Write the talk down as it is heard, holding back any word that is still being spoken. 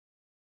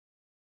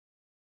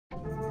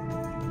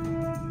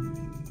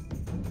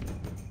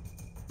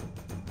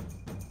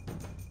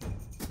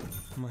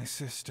my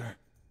sister.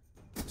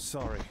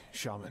 Sorry,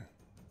 Shaman.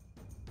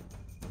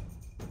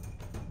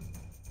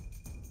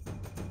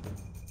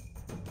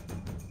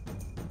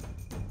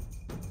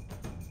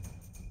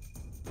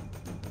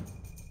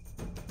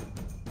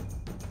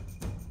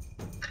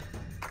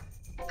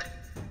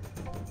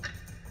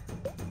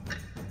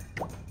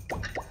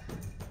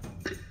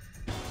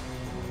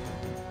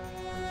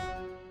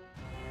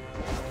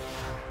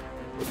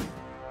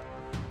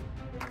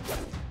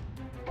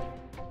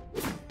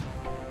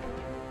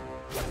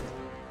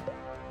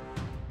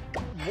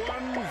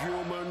 One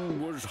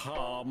human was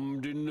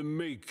harmed in the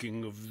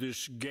making of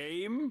this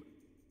game.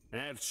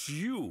 That's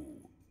you.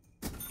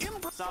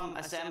 Some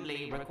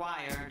assembly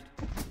required.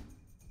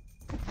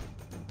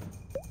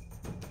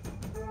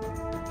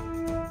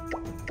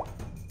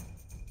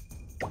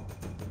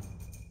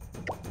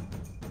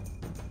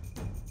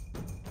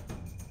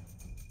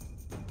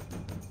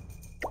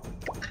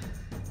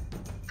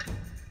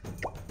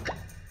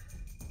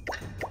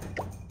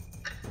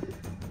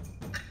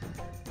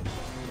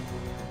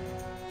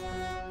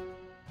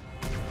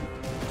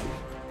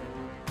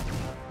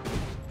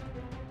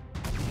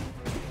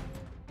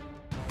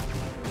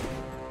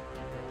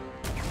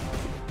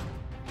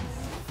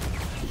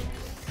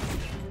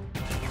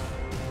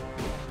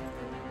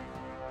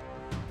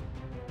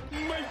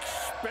 Make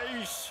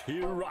space,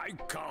 here I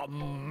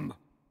come.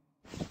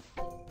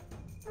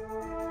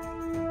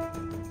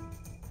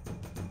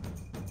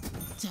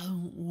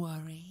 Don't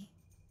worry.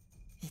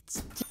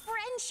 It's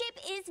Friendship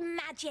is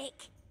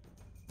magic.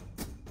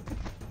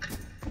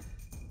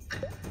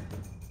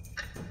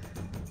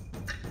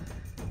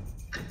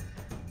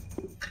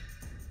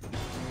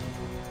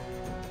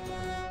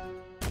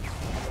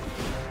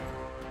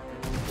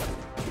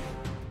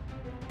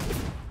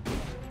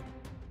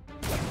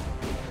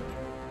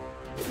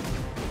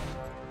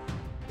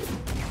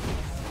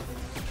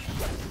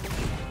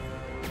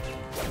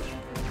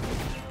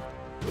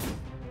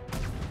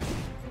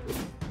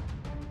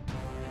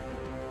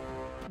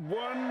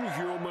 One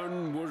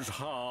human was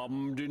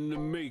harmed in the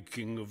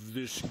making of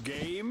this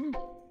game.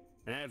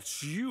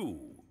 That's you.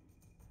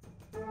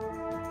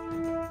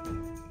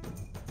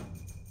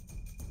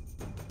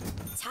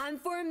 Time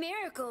for a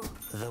miracle.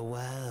 The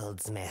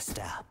world's messed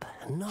up,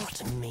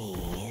 not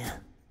me.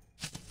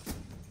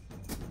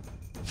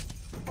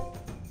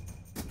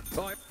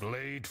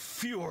 Blade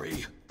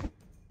Fury.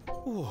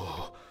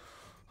 Oh,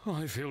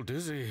 I feel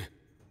dizzy.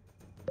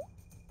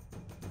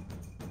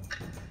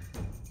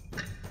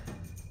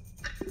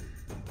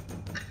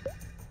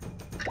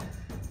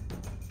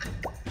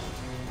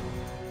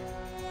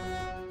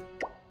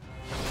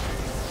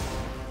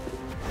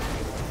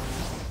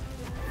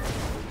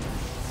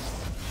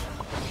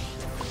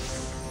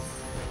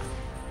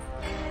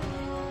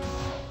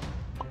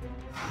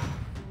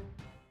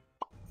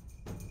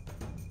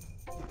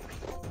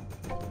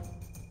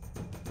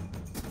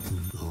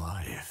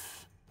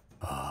 Life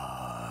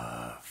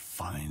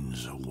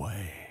finds a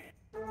way.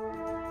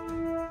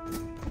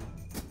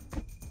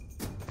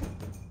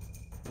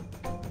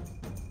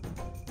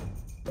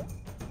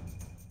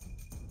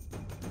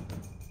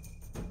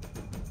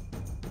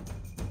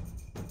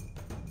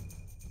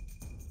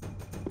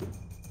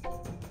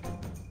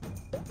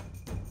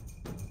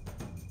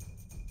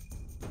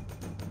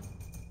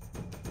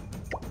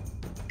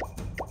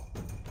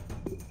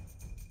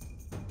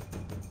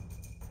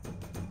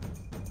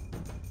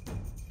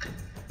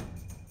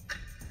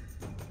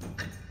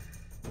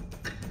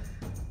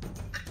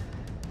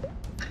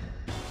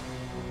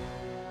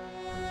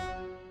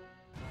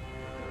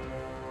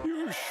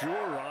 You sure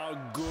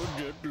are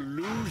good at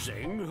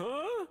losing,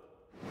 huh?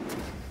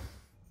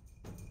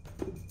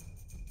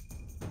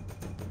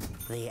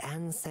 The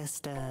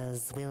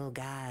ancestors will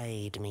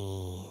guide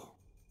me.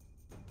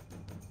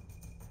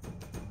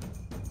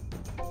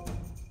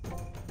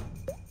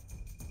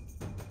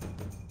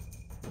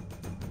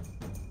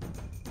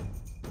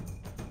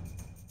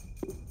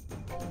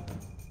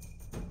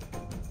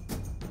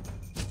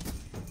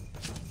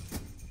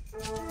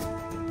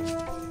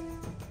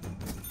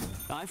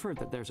 I've heard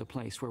that there's a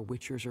place where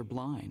witchers are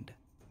blind.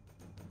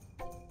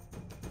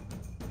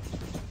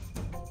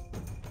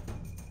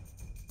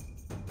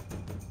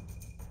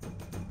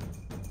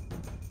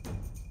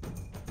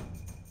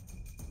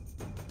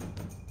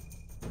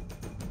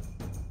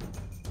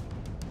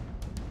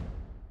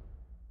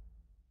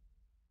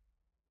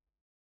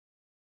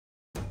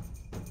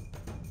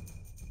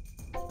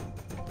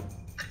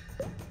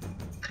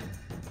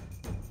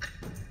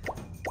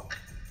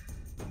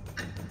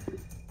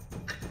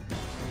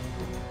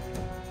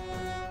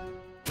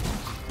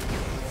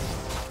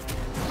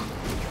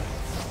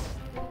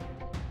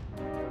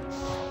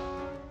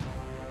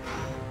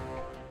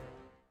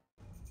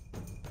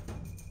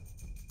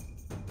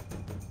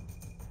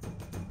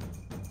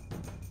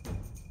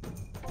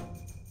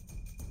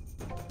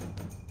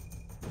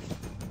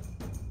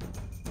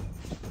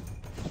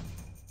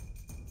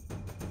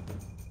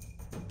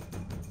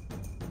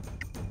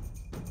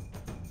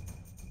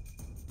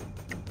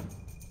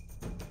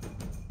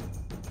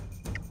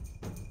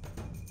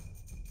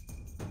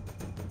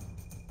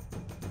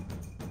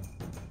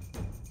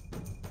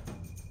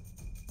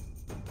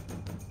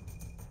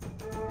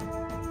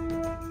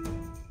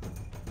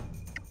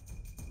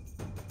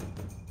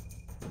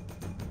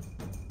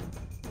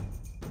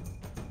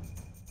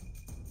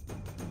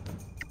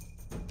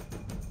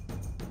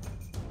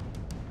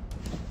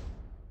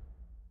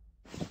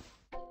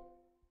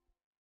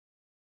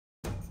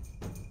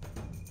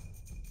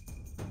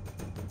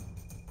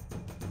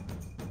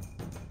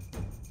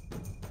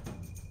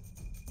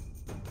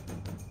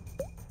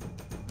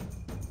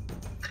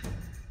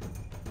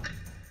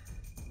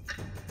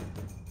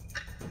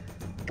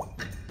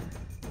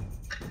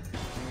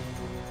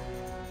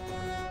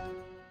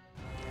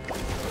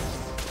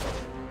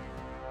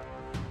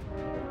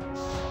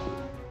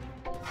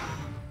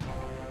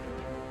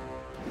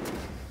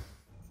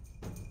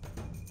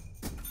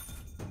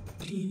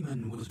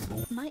 demon was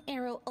born. My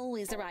arrow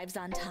always arrives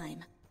on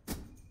time.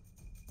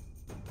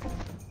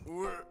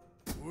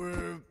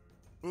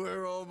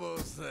 We're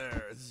almost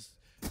there. It's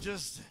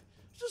just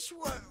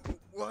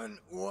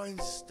one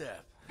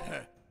step.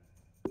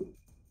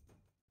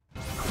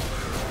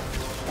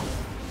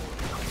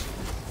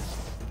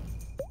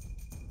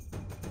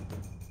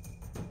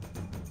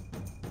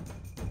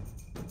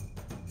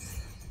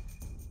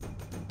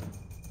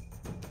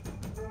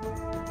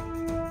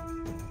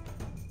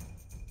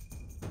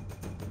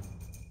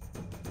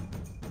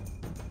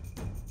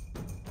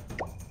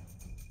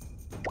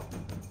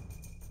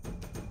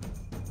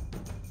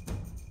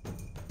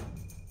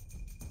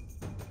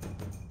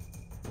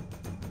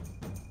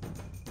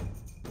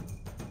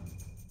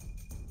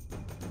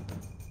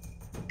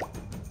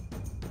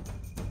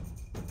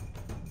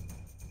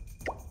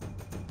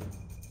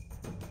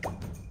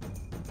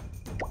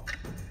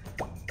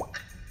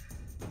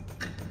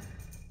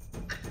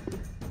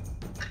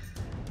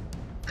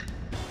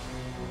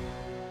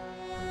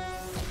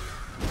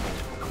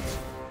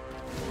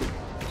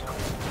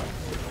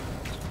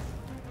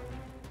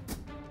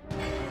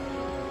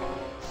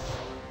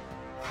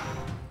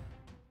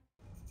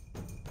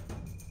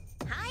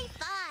 High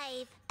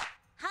five.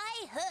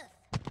 High hoof.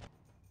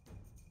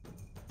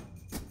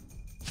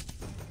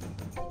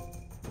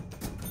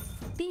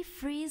 Be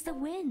free as the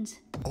wind.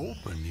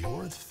 Open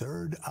your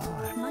third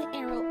eye. My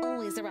arrow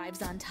always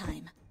arrives on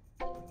time.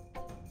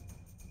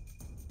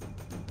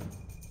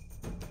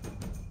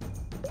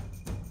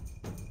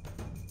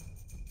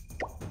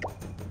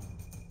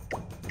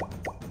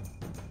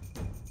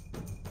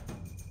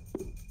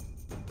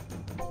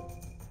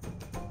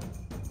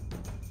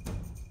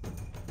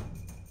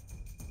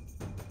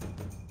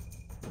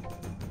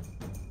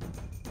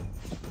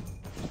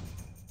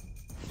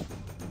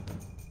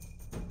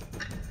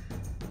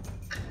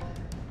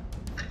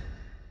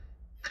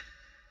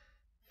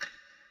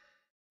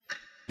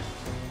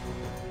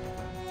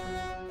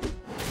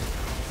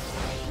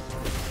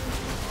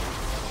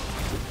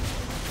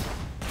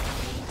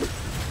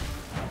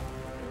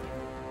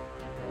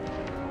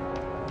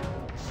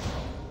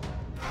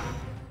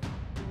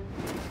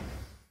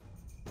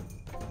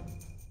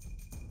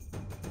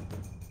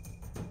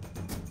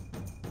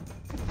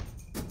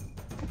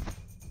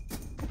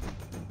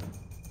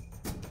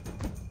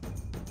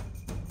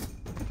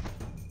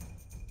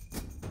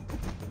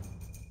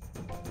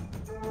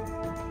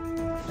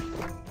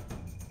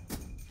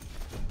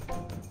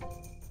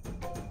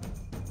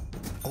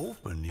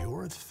 Open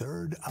your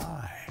third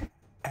eye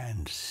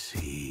and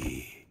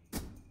see.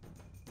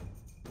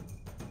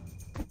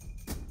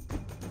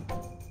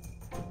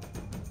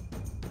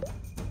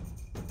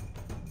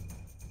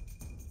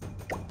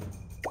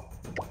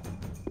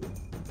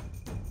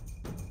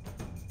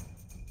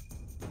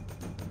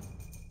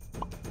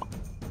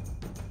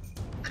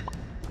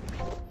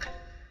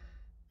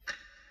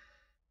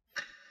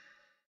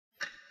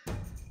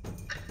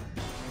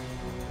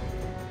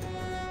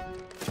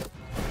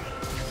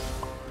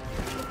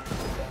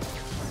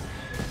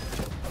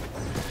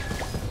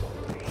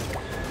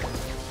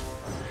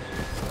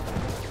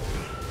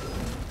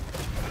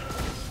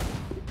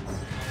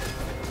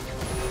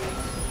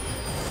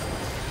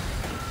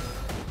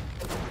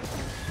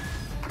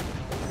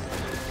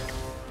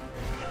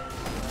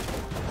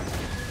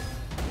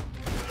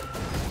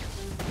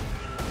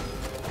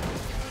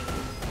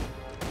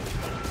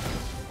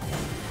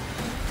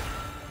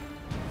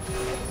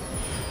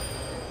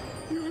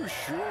 You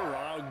sure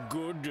are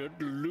good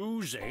at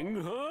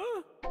losing, huh?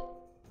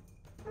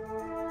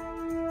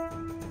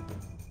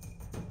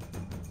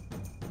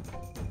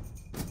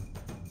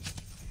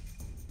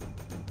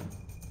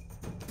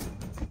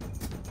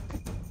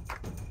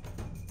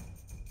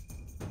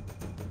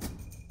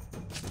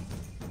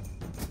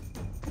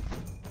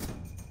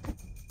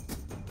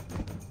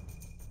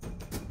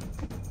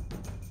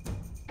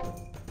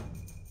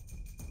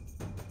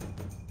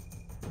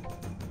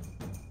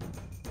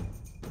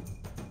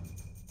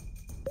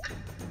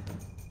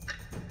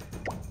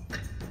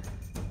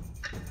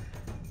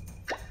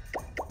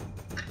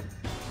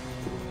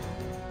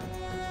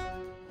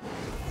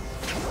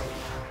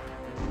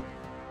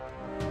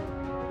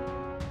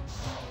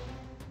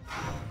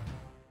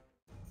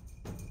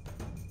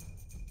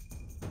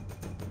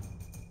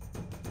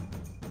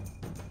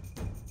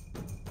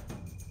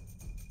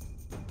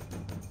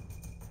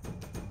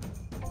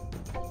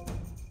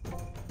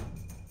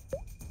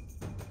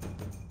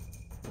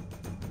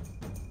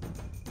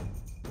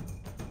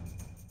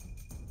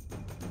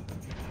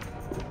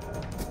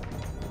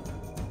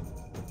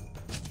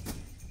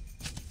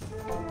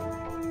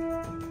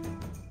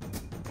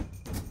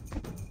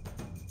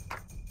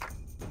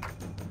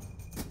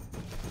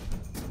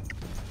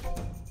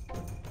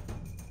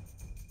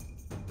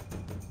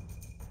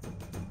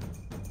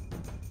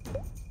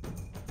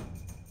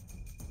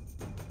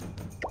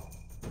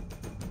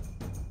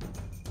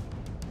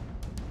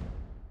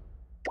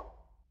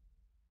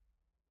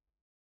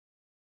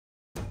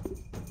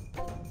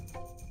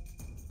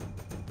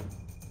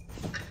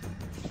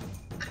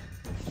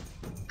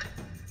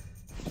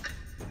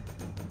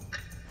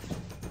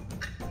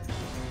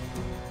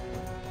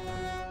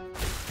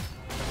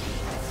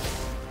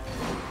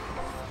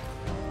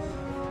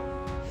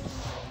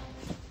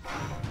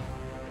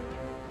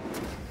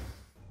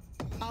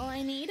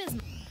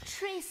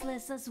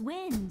 traceless as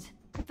wind,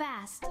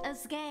 fast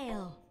as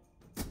gale.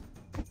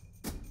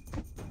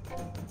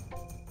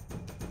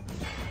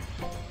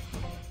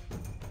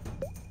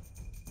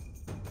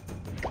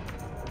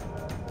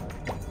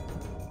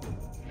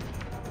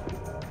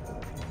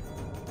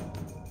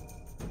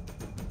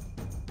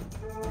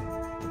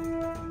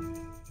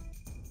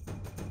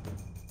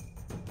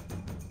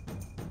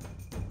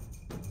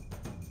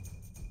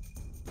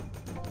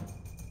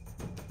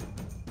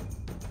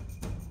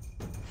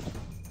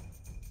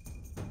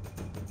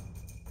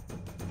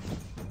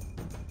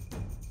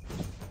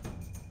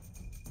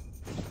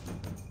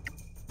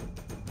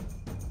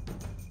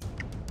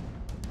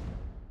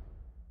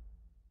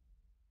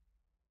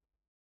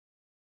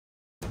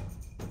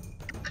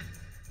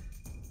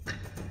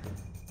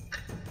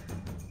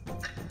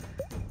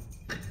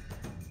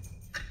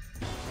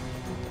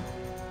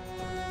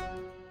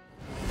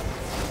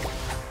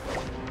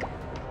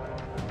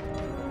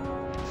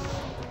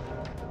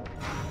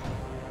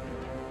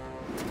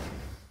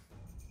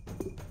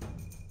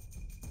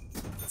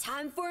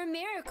 Time for a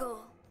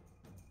miracle.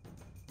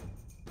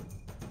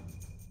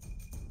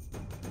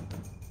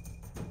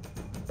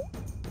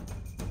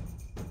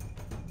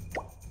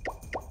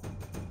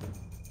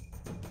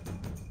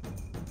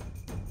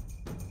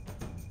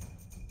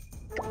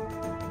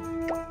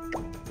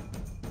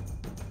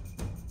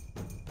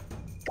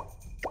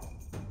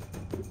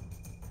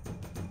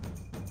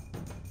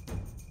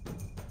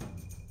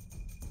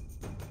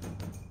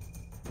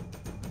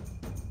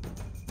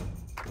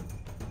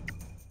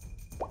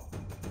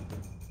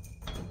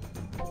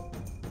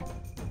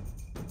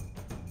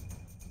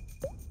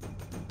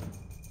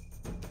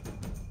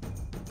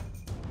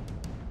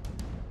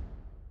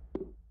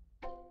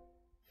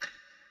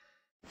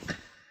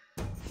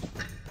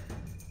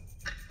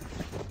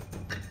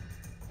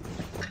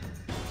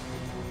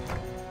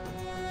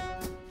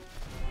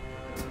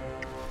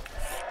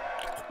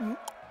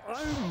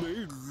 I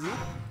may look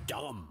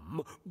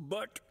dumb,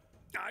 but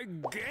I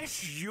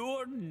guess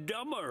you're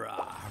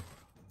dumberer.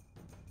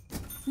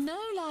 No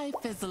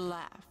life is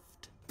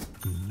left.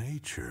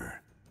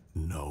 Nature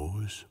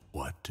knows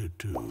what to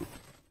do.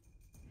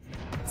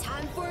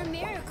 Time for a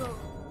miracle.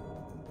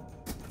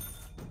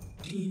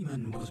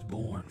 Demon was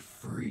born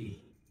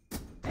free,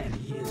 and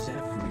he is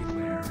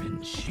everywhere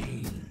in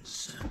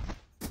chains.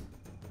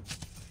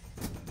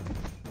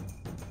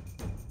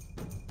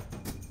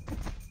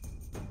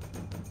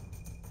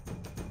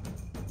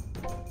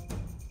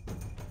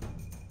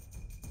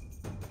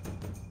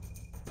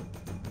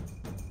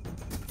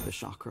 The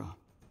chakra,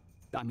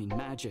 I mean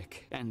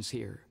magic, ends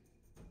here.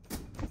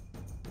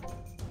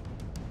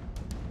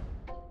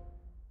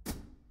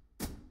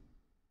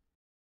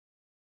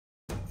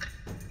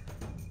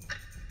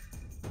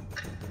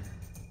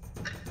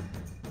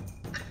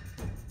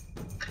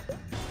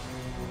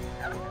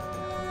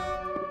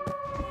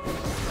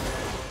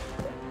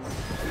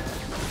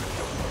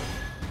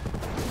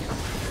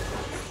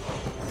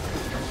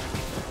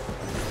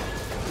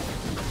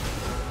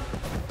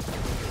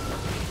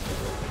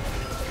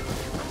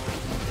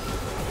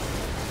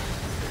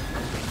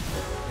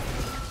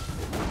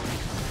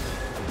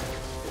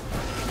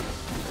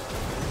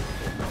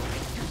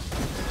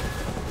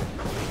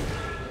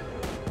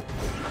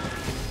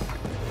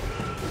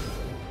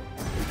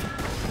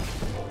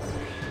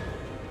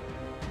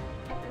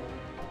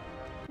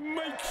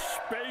 Make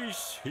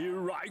space,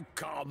 here I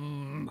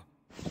come.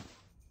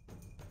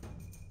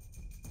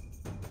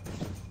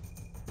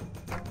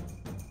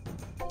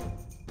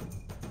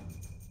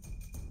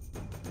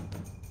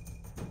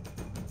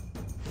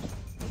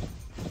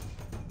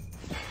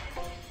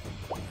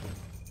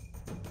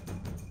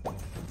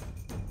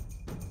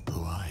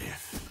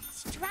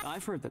 Life.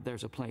 I've heard that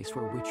there's a place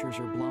where witchers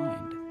are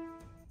blind.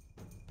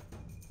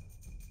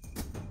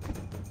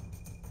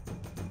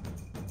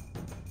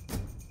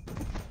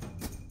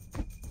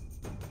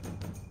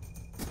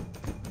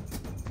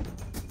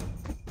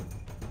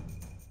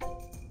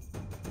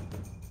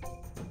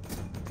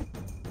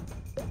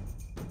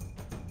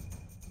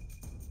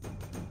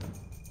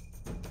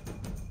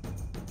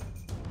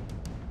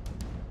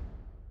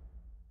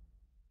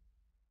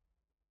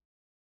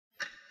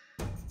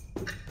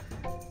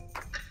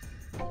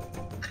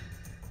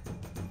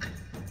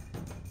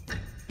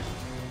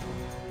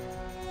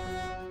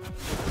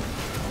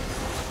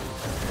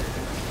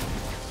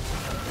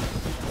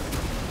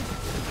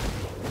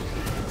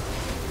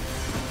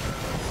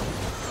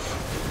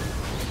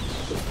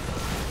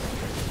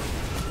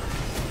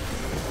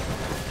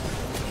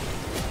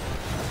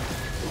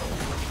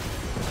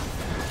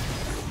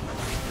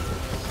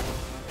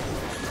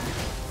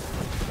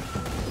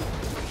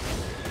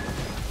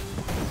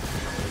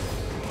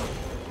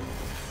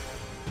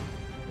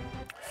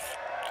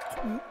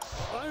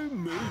 I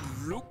may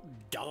look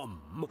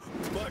dumb,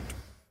 but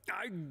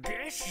I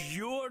guess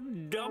you're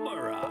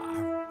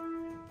dumberer.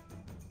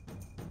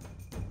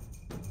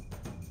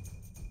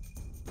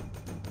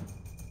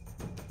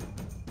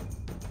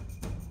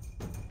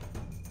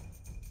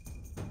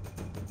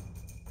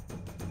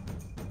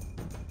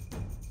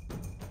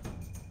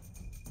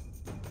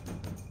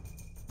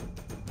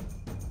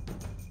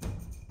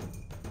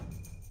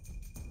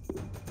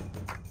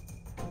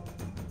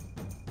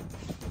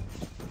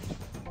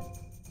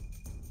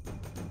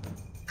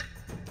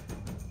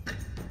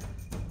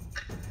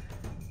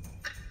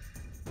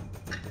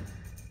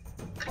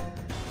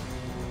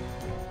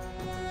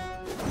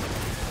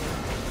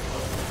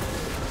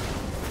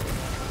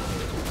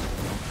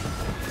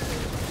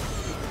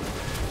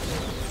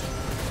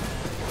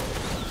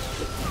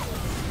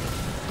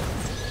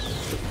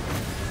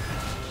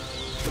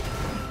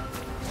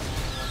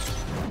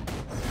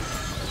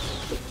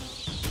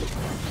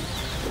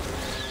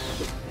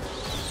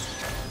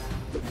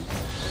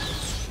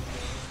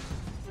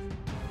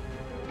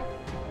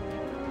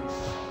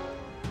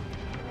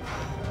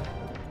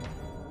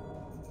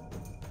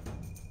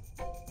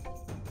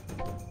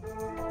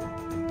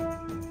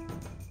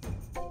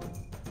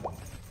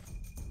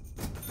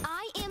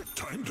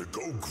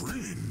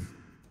 green.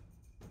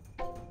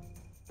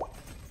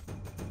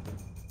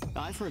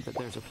 I've heard that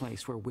there's a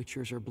place where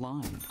witchers are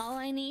blind. All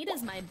I need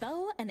is my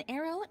bow, an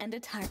arrow, and a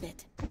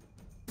target.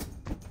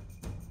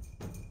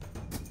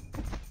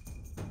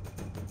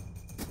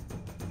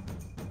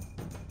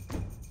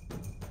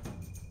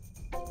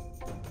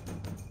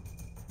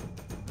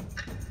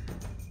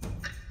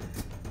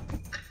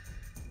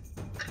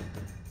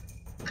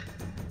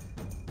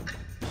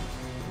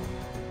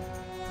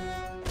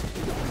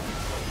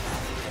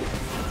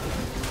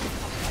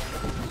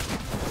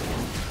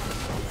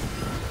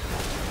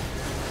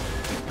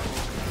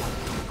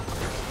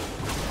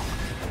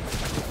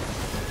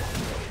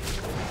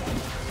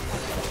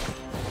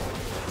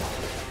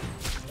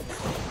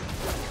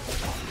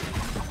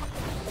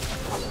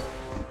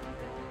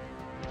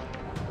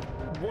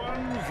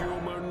 One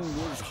human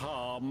was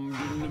harmed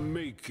in the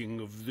making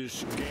of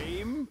this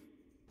game.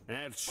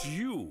 That's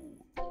you.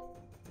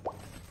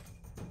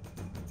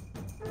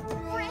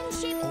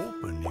 Friendship.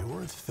 Open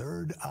your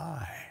third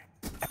eye.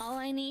 All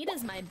I need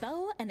is my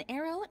bow, an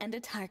arrow, and a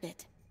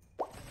target.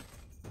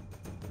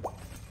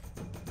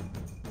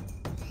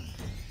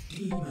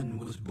 Demon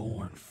was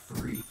born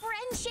free.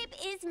 Friendship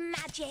is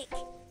magic.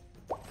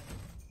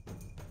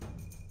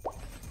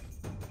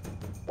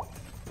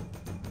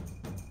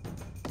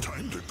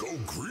 Time to go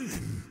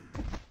green.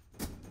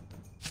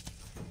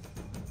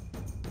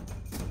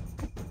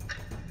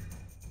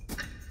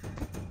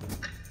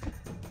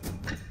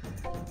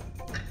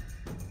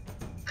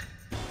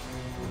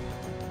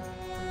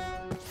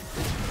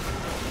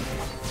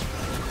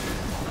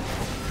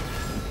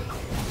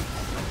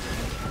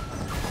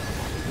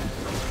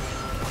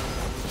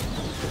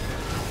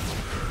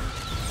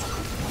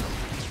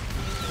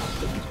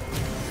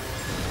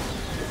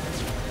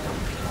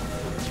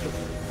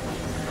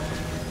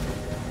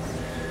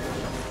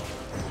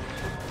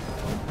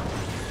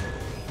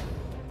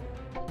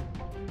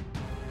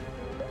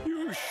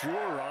 You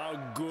sure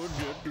are good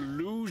at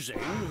losing,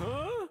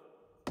 huh?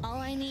 All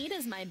I need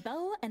is my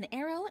bow, an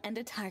arrow, and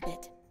a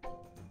target.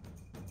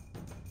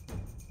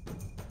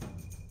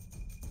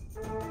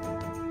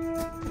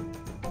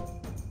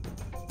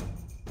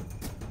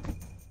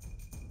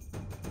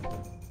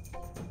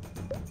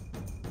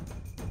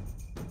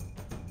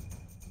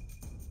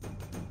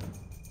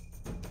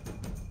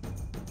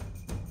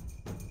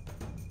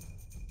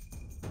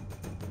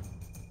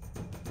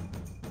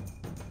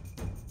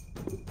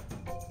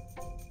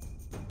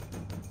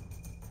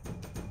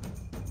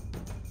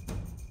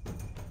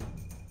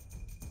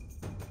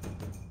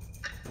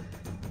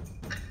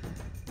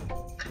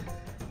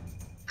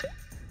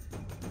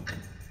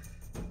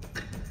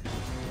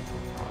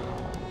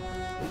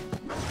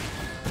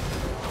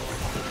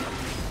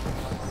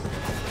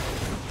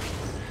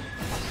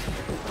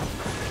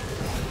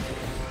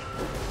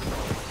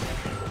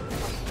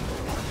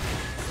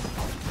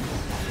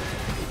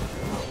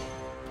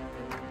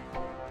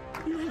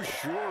 You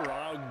sure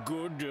are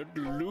good at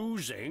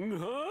losing,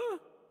 huh?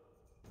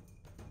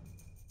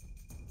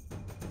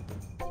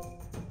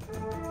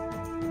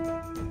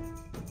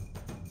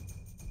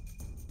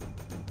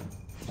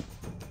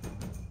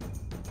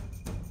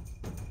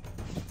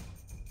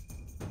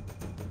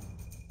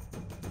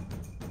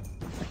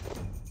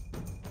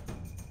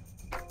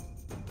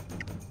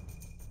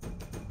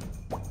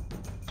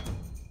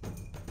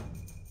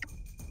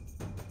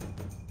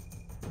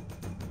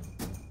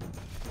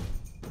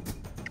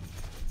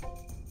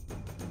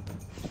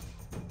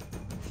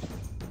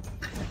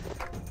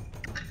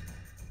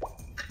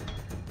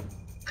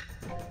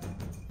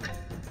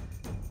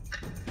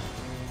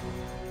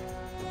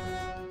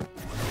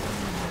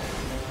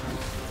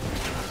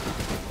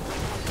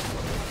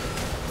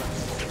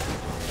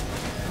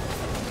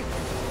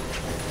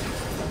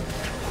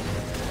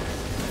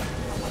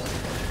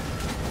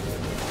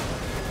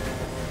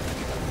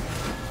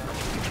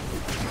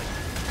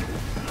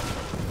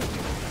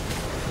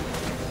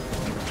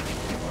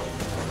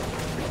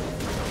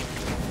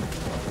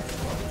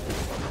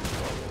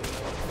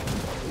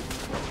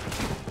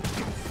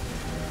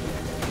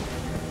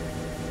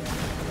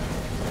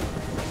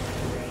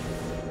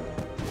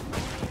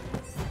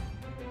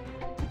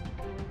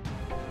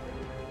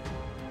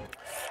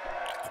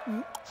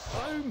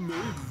 I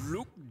may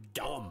look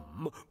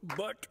dumb,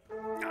 but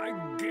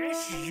I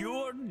guess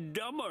you're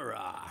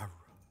dumberer.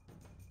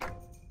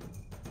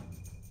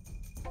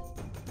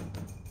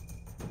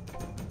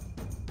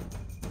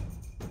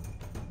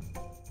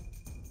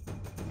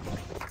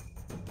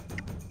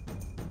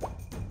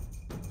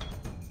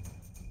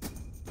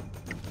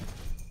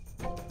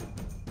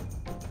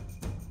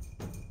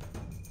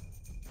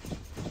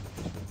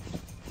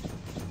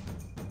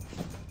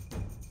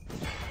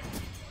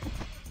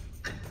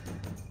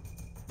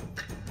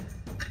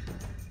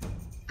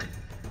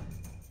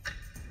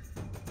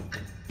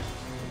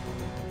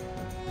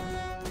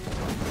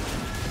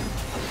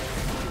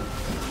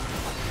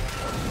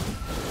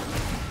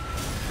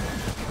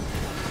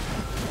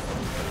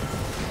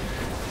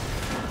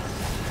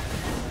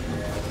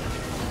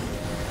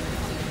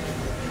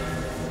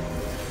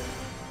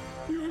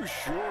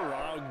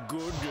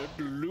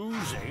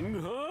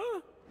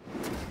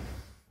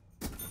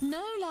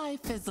 No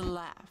life is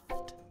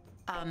left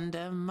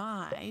under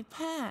my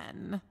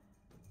pen.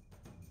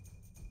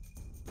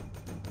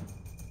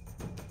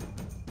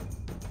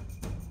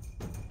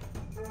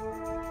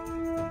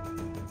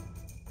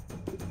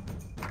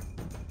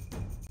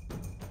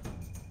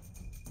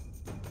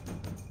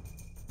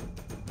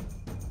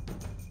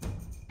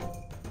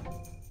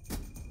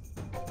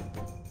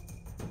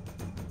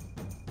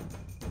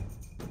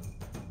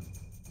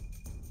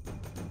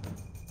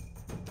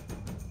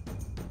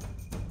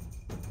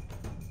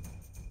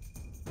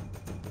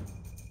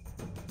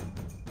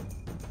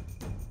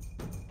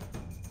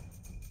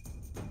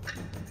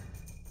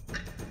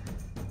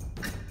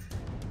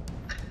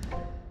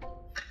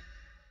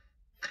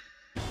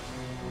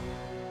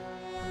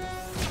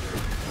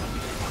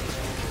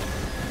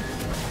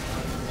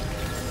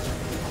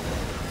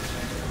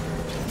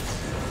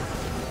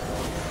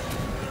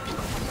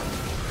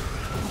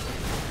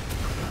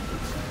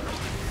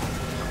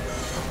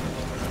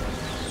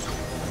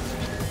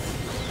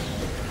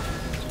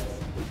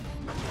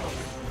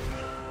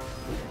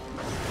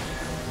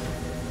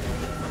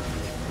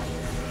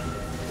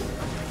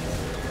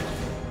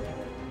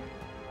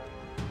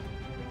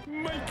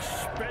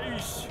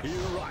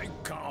 Here I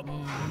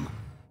come.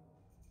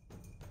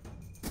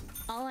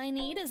 All I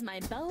need is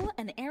my bow,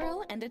 an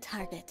arrow, and a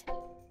target.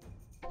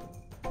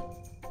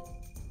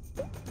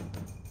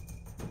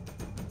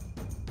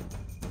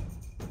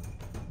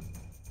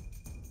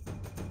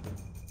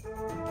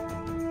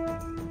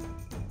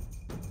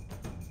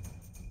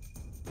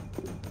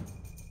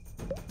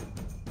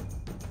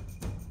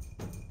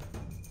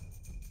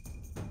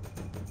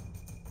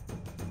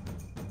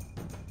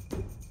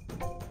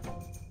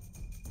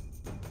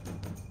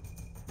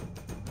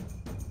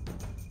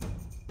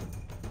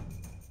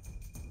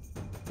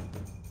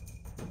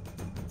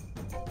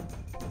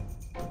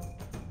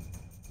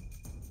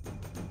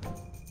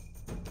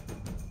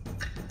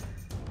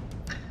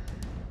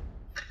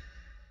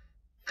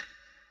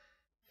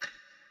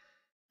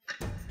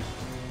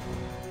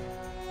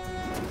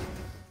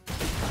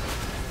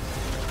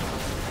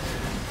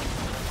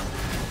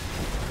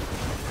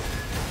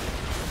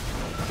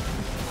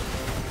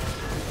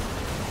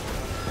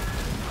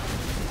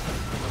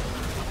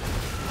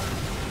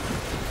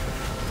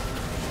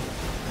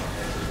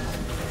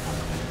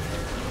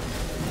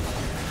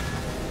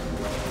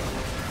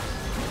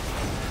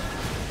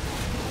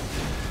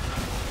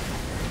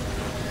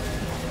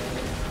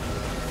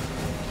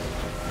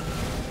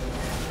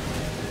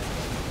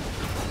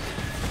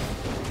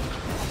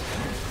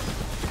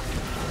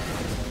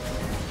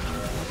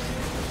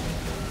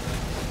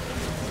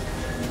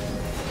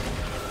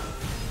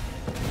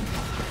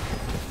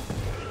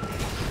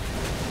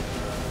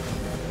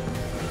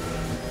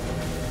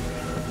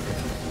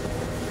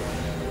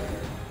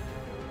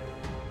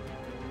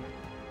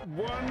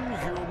 One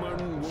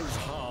human was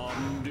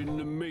harmed in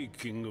the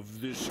making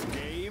of this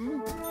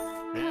game.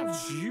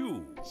 That's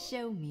you.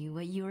 Show me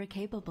what you are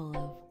capable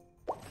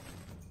of.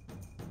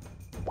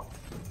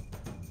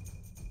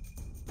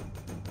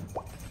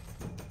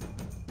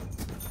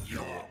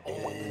 You're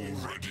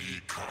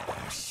already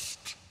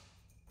cast.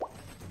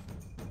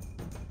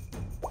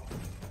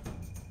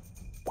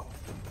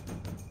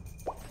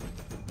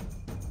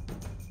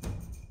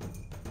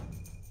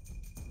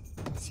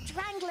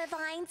 Strangler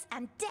vines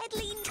and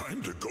deadly...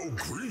 Time to go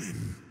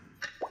green.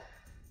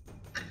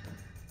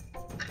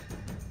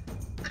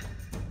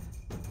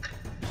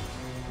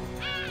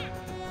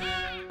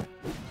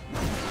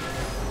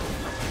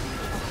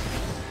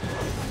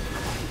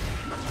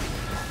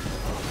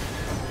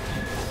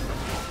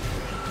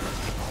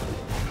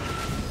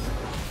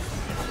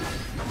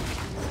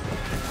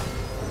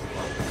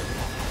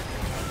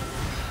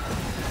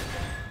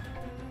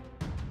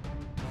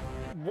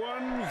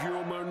 One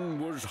human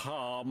was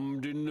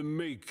harmed in the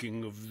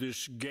making of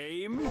this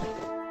game.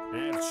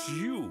 That's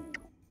you.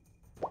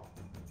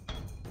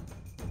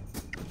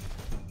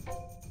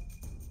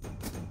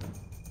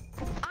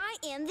 I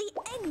am the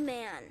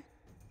Eggman.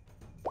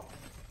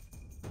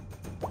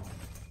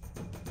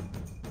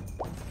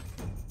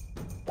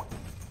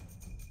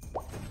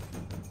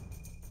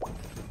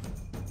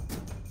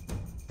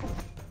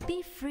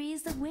 Be free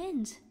as the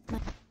wind.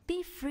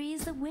 Be free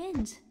as the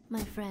wind,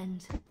 my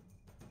friend.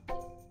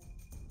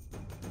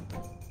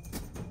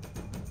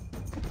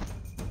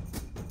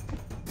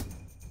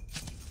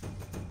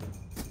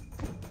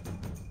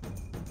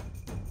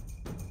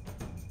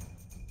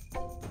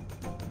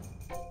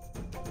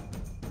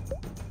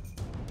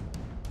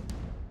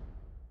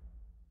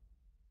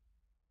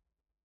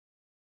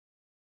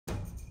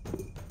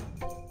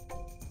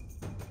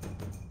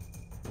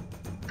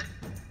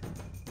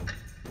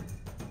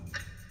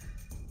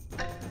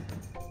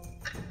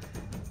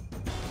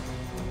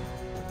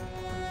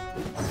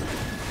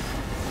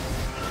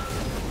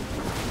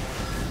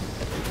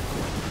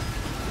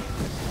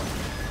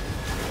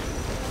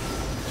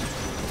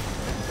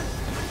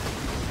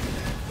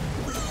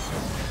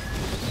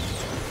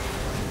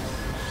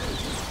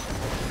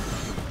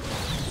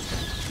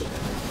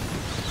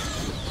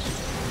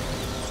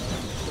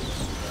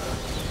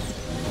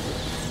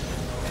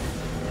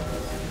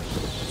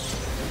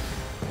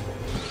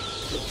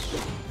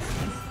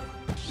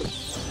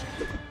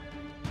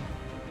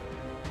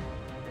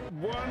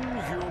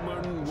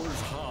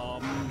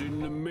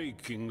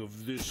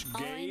 of this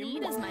All I game.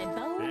 need is my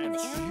bow, an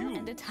That's arrow, you.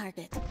 and a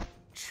target.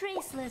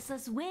 Traceless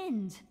as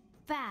wind,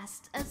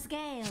 fast as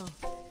gale.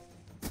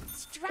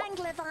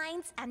 Strangler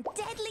vines and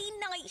deadly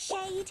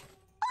nightshade.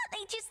 Aren't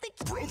they just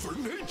the Brother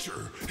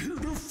Nature, here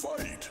to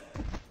fight.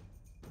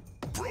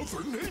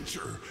 Brother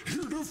Nature,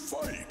 here to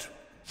fight.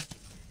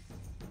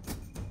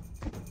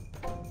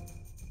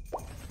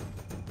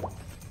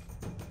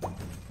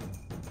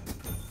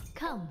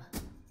 Come.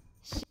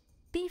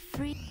 Be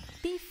free.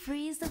 Be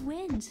free as the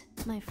wind,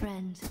 my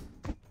friend.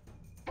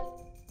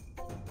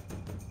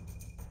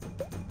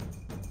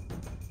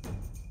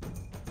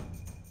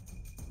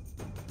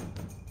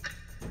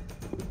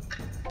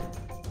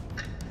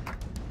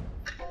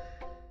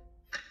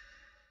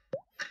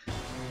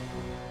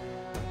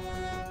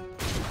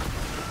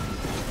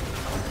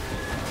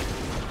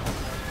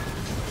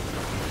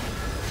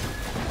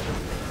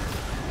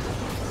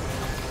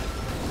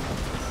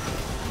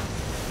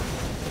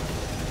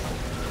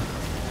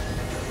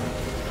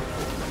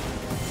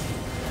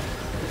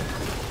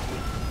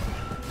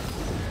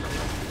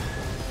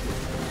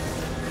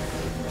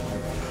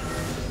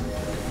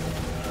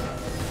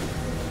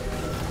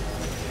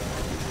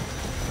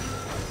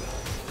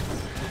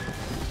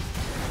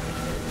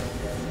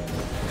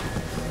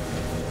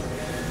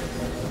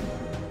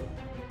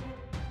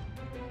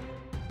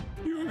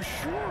 You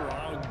sure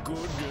are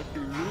good at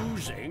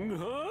losing,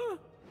 huh?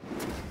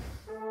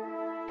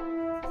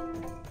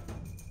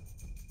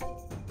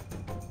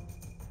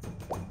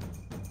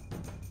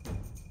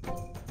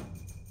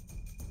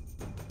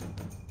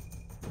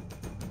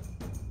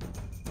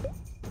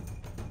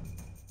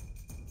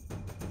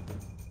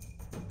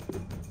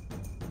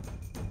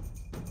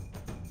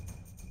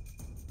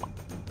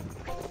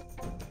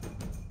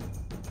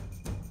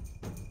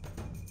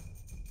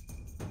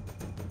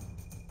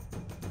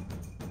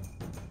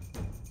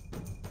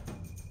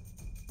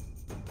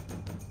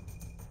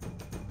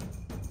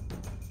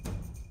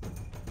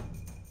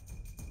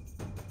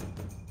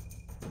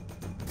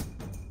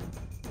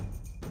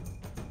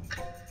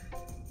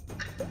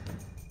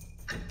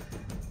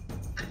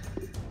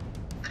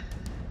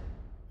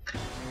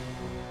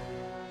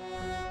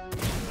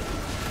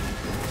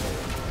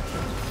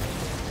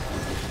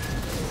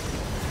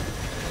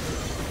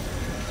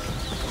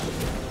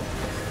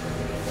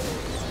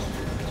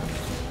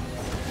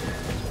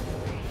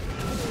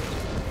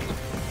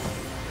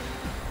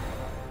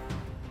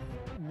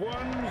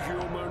 One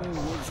human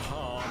was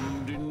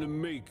harmed in the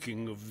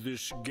making of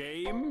this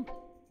game.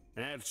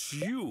 That's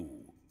you.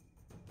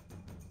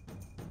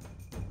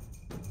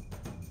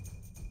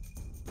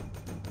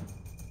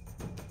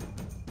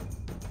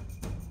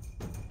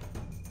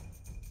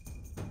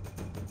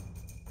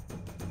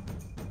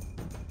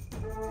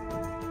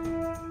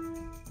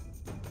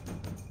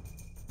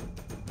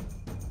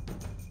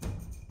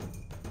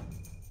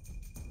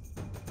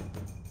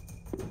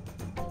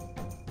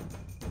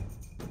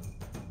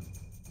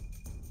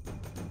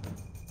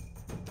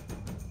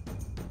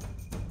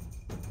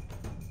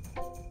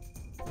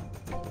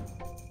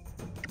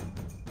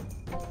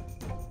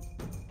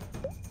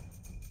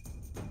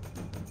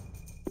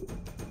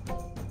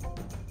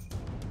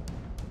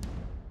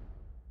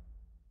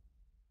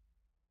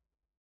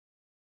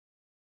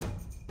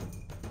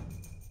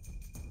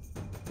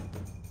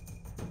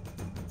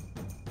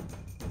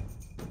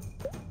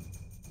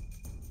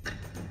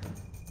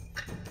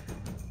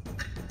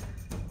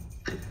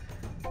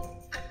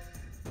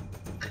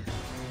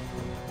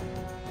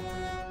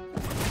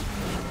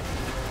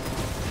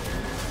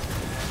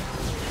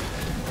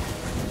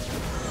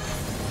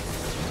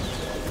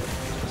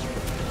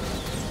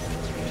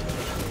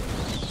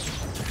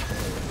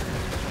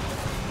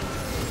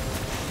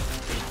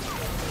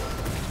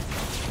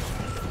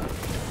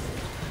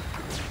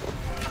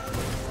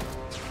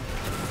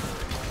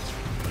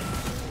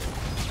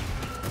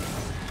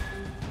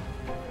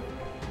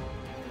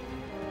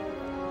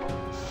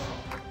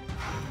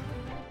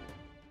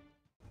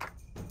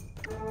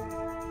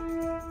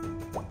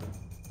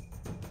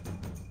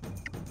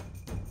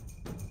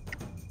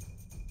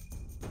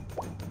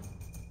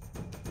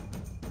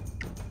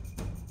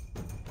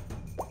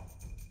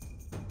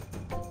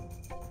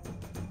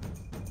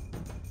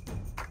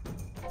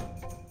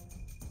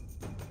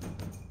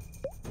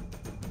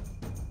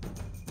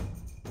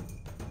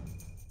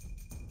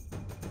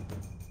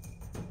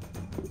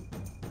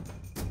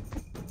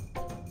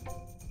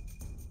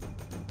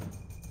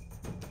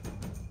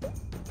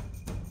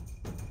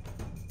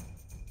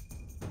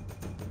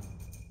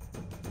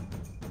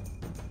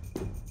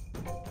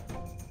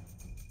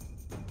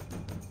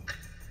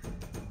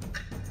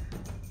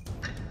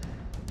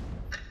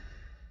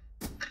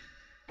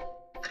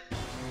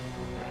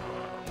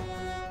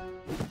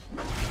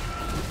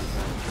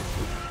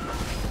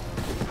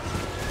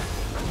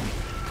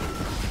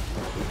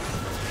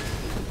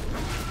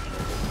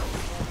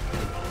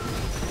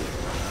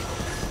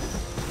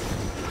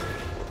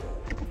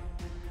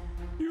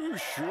 You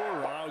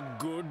sure are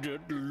good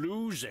at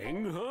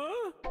losing,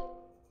 huh?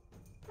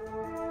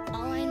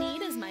 All I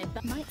need is my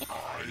my.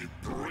 I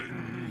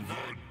bring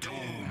the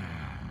doom.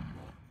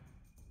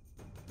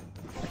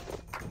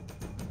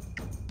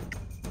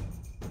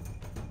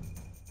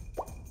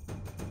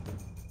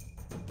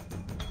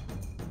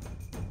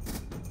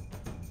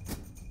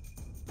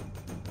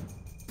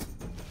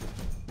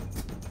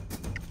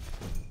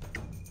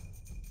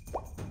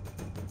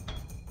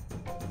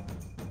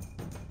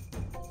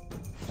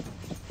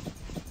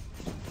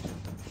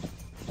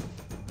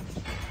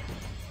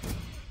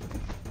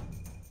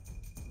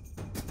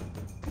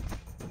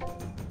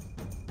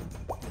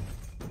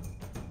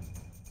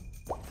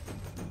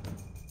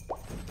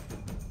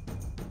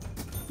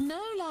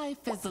 No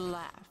life is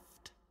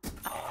left.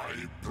 I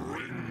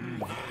bring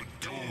the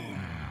doom.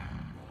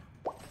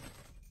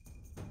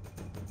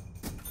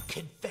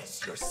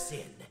 Confess your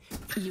sin.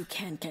 You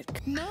can't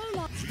get... No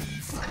life.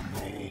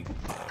 Ephemeral,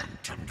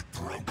 burnt and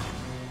broken.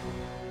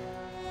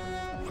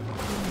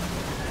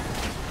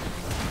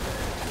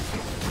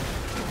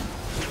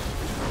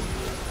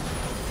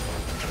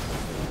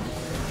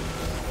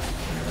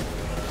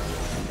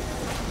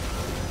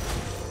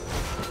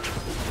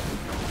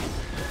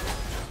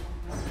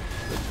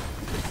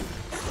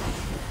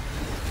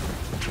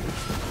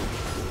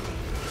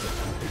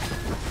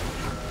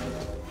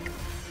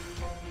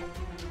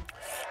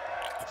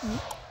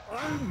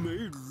 I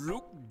may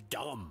look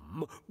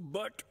dumb,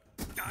 but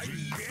I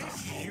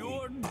guess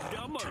you're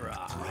dumberer.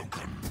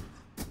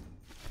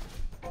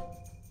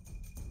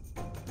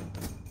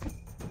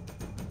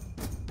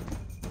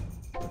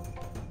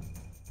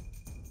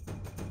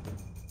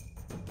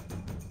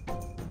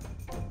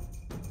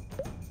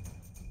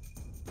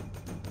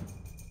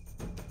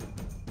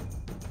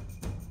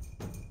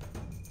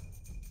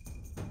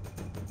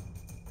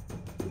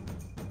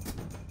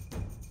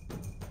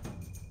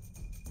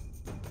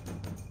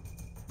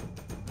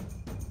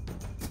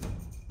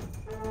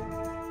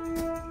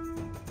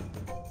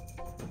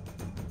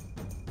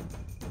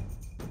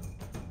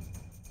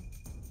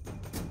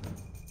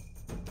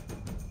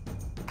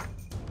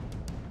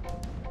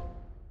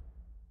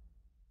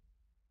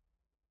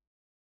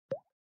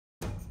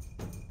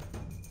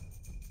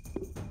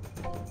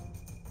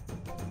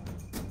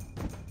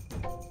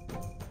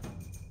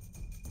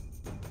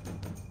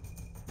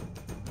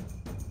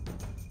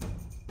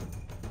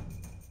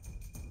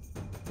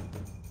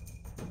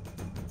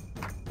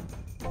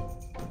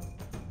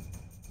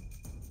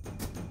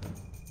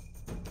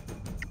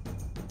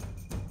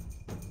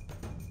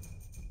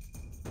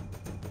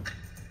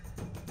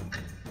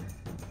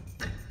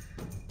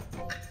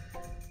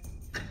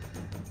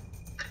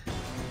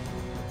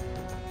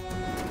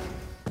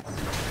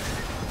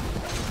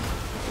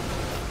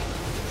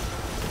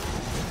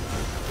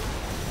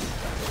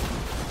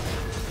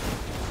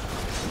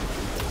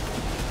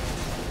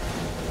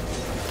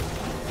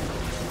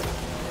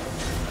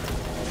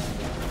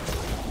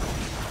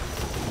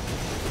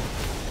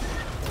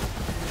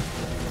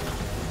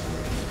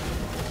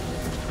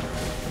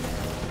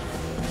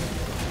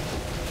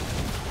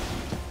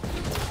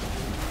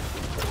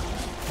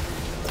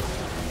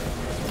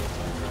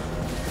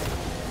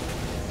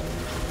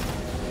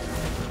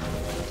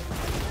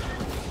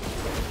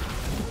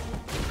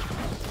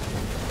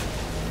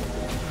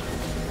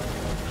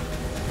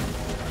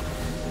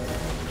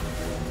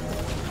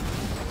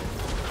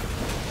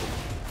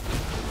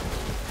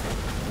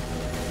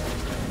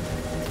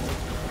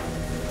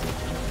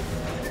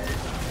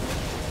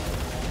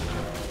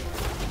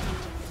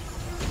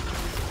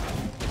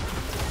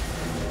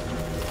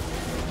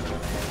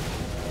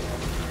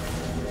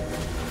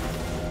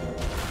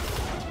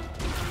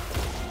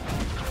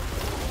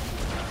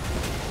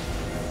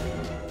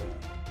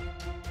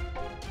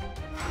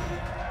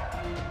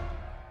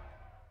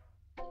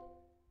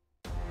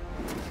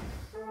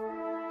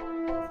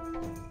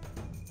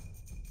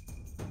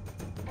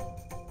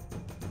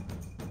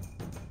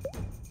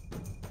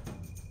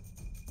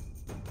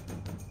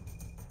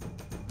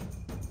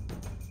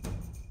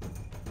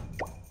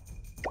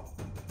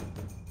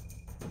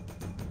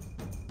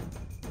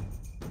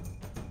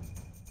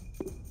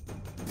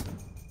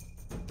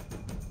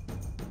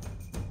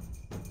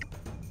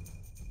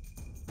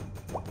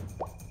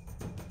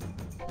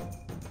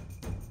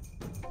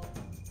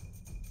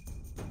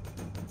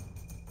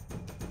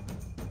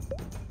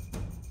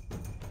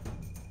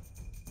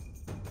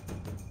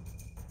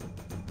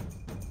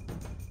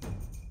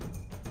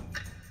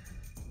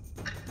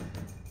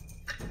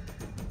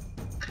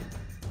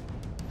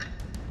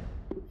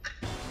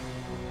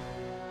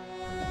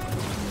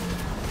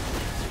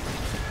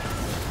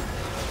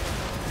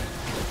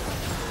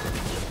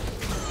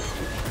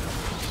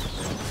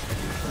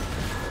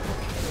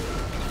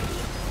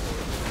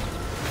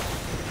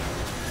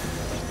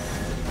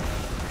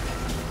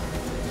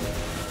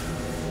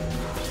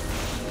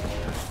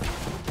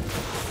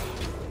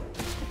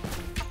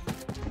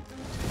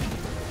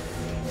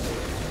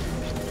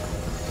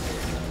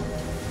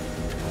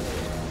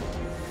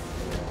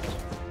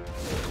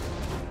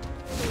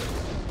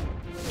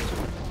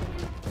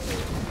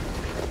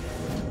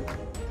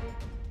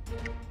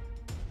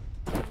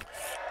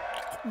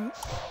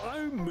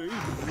 I may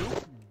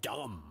look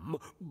dumb,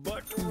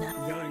 but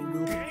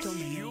I guess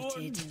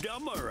you're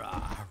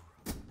dumberer.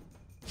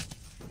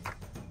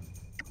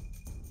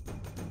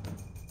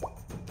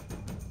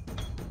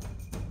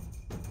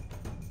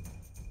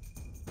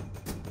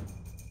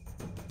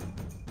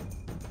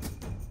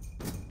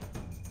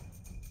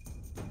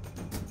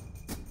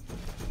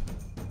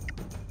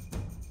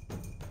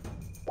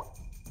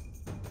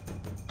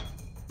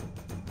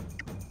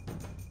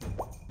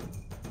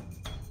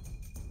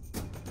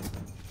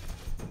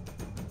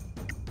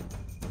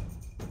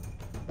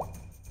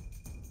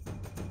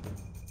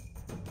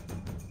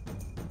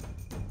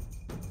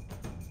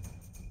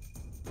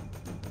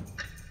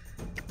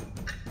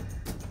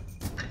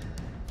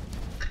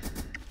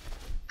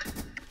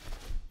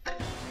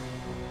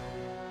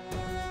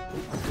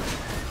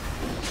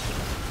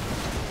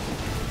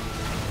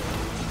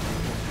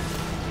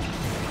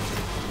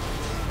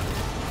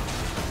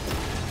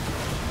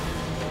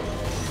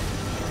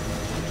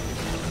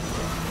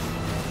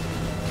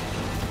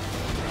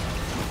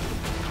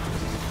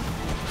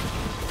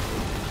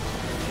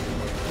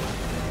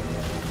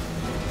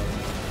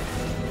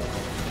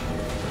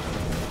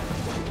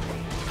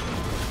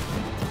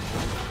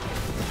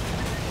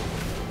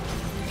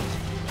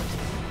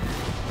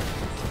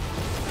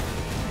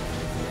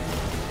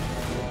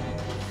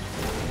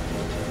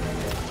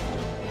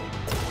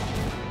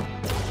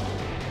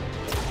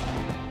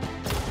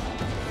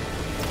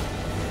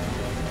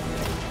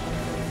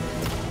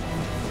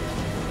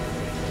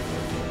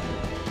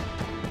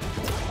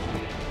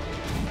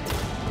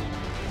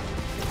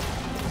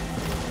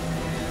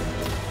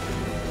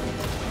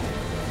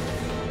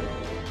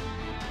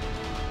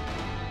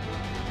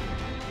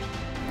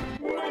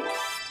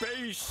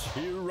 face,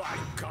 here I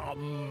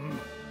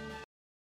come.